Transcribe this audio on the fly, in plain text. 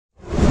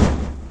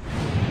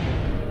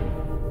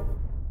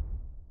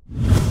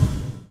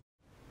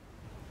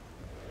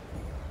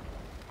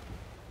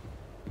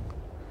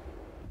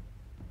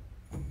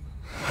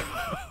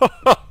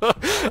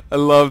I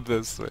love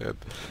this, man.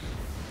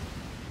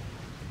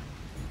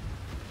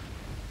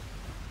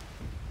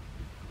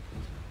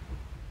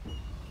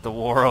 The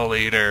War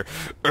Leader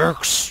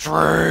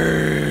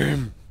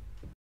Extreme.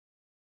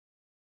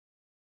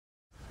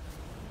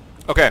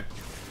 Okay,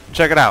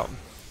 check it out.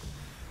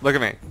 Look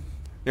at me.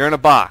 You're in a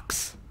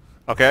box,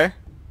 okay?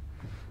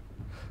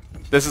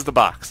 This is the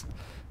box.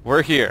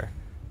 We're here.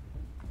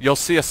 You'll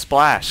see a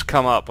splash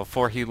come up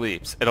before he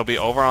leaps. It'll be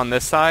over on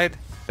this side.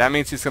 That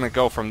means he's going to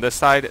go from this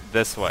side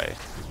this way.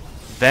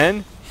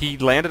 Then he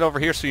landed over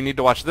here, so you need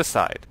to watch this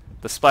side.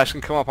 The splash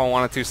can come up on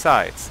one of two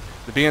sides.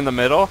 To be in the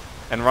middle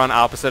and run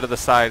opposite of the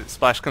side.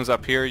 Splash comes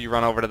up here, you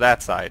run over to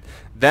that side.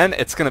 Then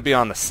it's going to be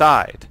on the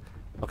side.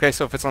 Okay,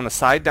 so if it's on the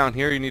side down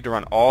here, you need to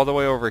run all the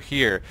way over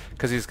here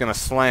because he's going to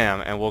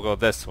slam and we'll go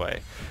this way.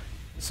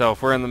 So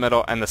if we're in the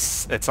middle and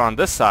it's on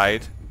this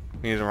side,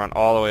 we need to run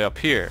all the way up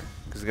here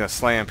because he's going to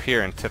slam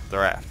here and tip the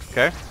raft.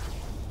 Okay?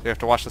 So you have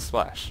to watch the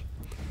splash.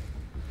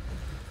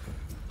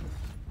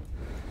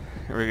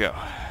 Here we go.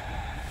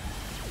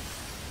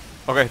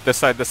 Okay, this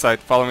side, this side.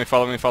 Follow me,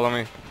 follow me, follow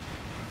me.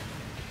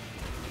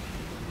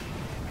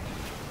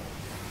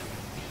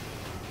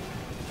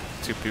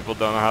 Two people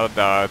don't know how to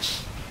dodge.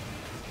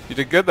 You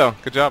did good though.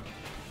 Good job.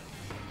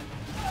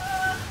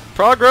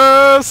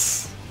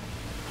 Progress!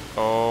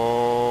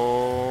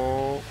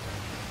 Oh.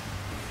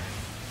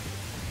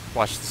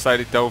 Watch the side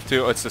he dove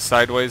to. It's a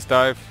sideways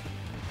dive.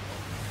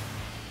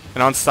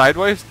 And on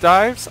sideways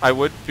dives, I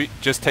would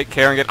just take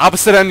care and get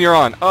opposite end you're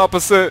on.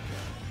 Opposite.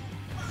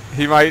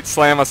 He might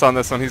slam us on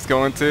this one. He's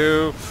going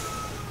to.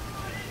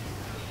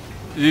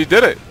 You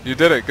did it. You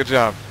did it. Good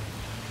job.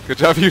 Good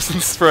job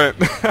using sprint.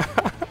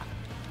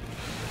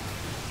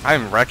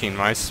 I'm wrecking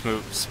my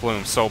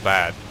splume so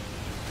bad.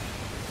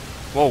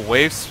 Whoa,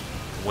 wave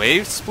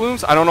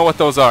splooms? I don't know what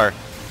those are.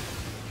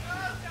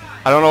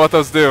 I don't know what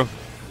those do.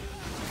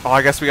 Oh,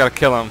 I guess we gotta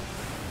kill him.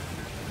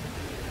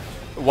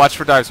 Watch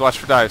for dives, watch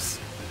for dives.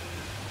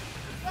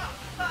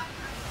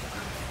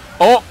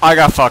 Oh, I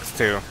got fucked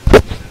too.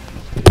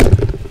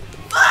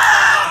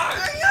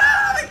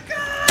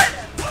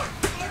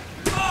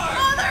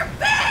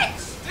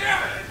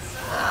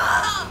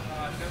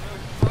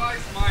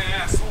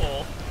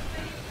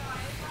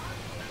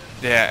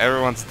 Yeah,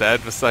 everyone's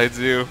dead besides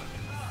you.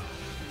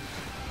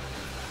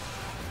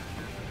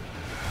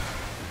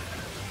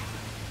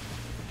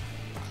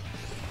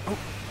 Oh,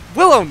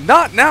 Willow,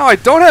 not now! I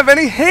don't have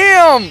any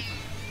ham!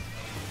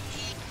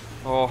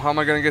 Oh, how am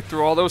I gonna get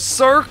through all those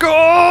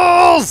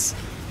circles?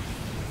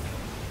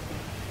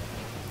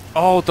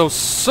 Oh, those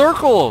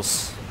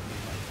circles!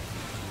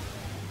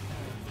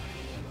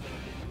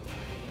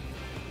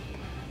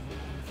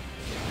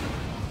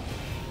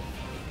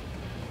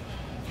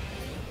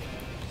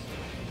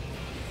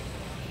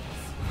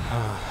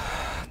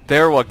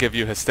 They're what give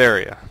you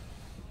hysteria.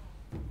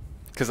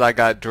 Because I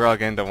got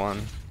drug into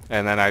one,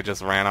 and then I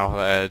just ran off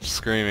the edge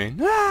screaming,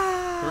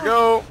 ah! Here we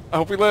go! I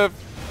hope we live!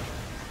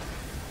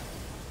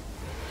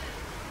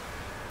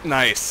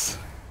 Nice.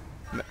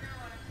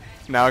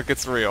 Now it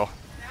gets real.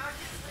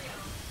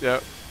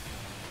 Yep.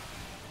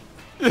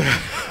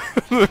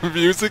 The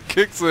music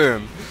kicks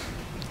in.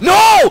 No!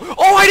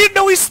 Oh, I didn't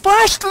know he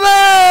splashed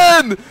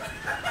then!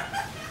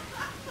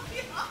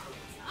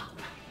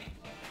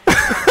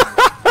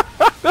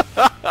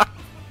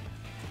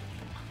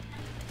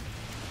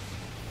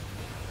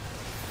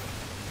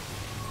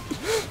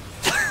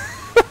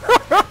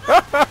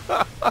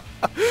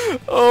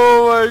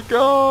 Oh my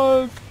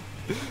god!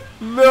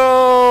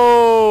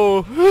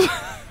 No!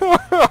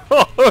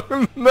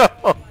 Oh, no!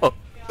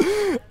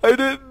 I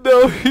didn't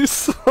know he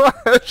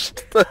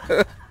slashed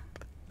that!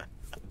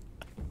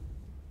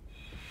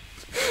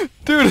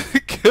 Dude,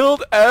 it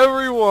killed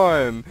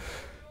everyone!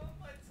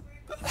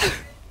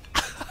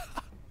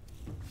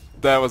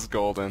 That was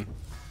golden.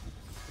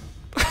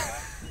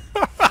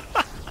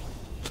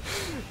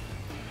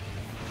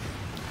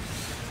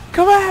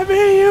 Come at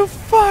me, you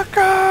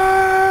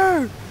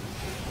fucker!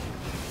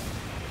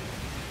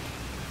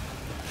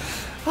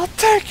 I'll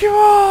take you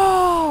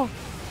all!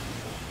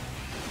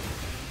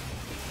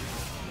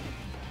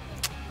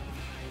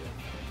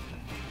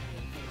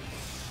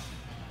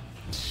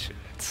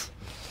 Shit.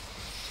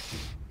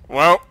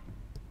 Well.